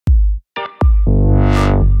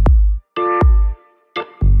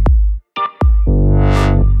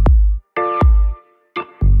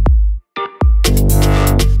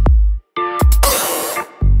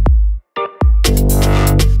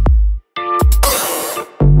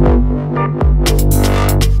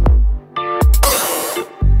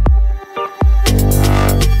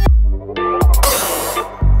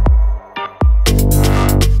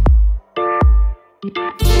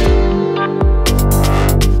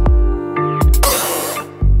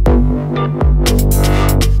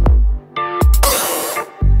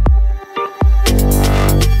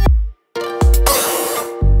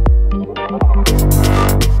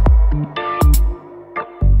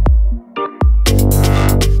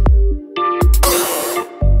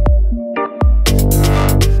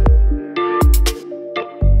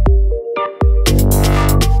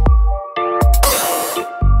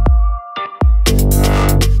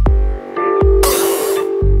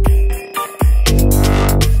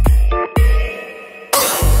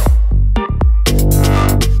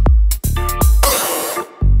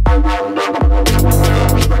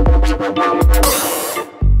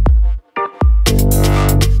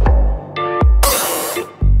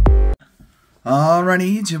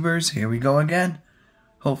Alrighty, YouTubers, here we go again.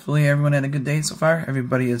 Hopefully everyone had a good day so far.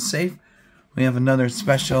 Everybody is safe. We have another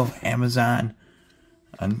special Amazon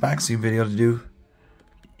unboxing video to do.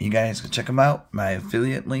 You guys can check them out. My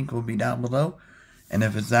affiliate link will be down below. And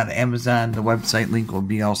if it's not Amazon, the website link will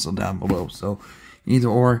be also down below. So either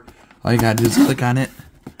or, all you gotta do is click on it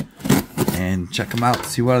and check them out.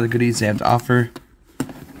 See what other goodies they have to offer.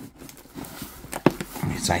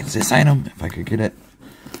 Besides this item, if I could get it.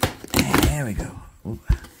 There we go.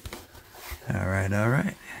 Alright.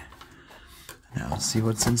 Now let's see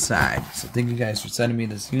what's inside. So thank you guys for sending me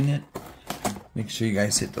this unit. Make sure you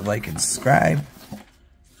guys hit the like and subscribe.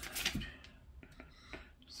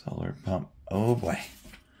 Solar pump. Oh boy.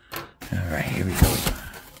 Alright, here we go.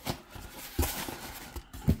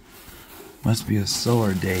 Must be a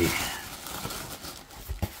solar day.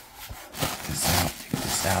 Take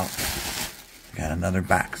this out. Got another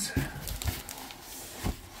box.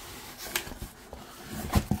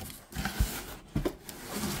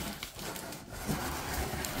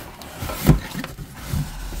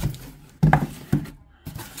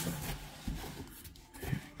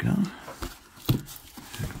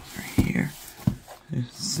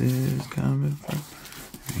 This is coming from,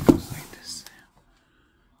 it goes like this.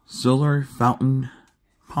 Solar fountain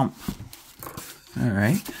pump.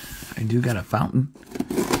 Alright, I do got a fountain.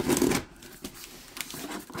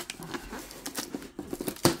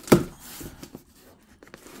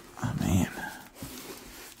 Oh man,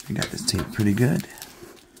 I got this taped pretty good.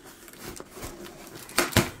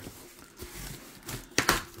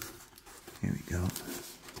 Here we go.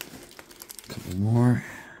 A couple more.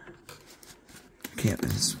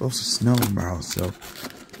 It's supposed to snow tomorrow, so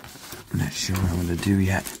I'm not sure what I'm going to do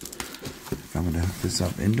yet. If I'm going to hook this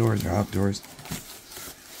up indoors or outdoors.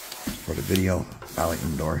 For the video, probably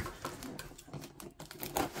indoor.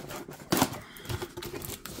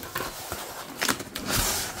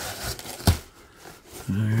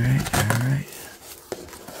 Alright.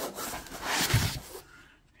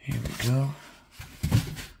 Here we go.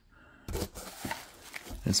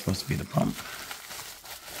 That's supposed to be the pump.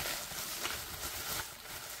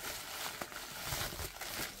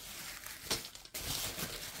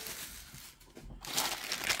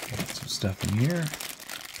 Stuff in here.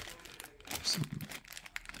 Some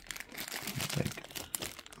like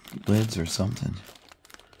lids or something.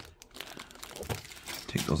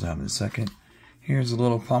 Take those out in a second. Here's a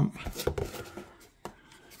little pump.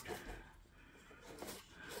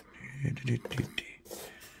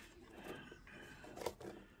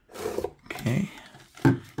 Okay.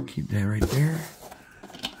 Keep that right there.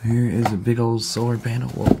 Here is a big old solar panel.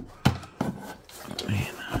 Whoa. Man.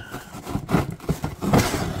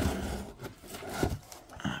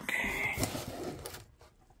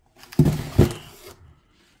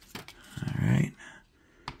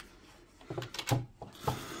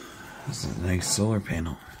 This is a nice solar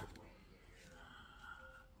panel.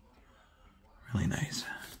 Really nice.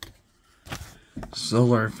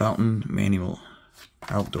 Solar fountain manual.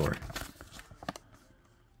 Outdoor.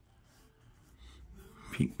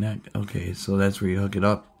 Peak neck. Okay, so that's where you hook it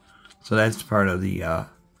up. So that's part of the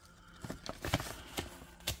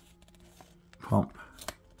pump.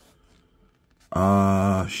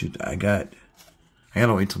 Shoot, I gotta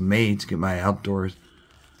wait till May to get my outdoors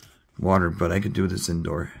water, but I could do this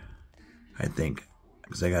indoor. I think,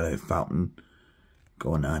 because I got a fountain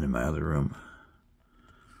going on in my other room.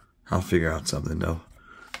 I'll figure out something though.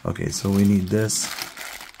 Okay, so we need this.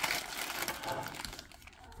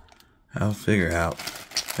 I'll figure out.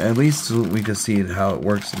 At least we can see how it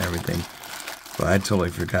works and everything. But I totally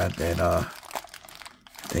forgot that, I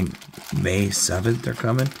think May 7th they're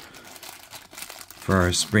coming. For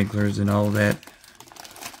our sprinklers and all of that.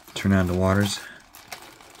 Turn on the waters.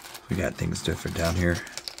 We got things different down here.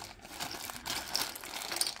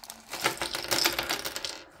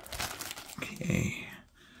 Okay,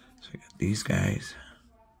 so we got these guys,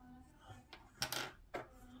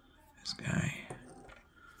 this guy,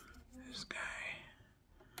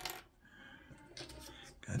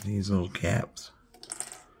 got these little caps,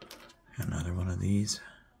 got another one of these.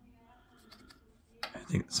 I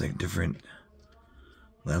think it's like different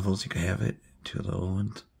levels you can have it, 2 little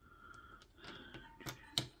ones,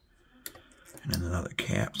 and then another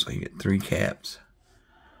cap, so you get 3 caps,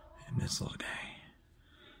 and this little guy.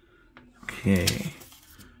 Okay,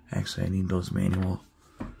 actually I need those manual.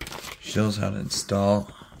 Shows how to install.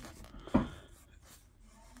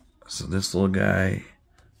 So this little guy,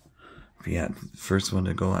 yeah, first one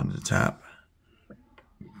to go on the top.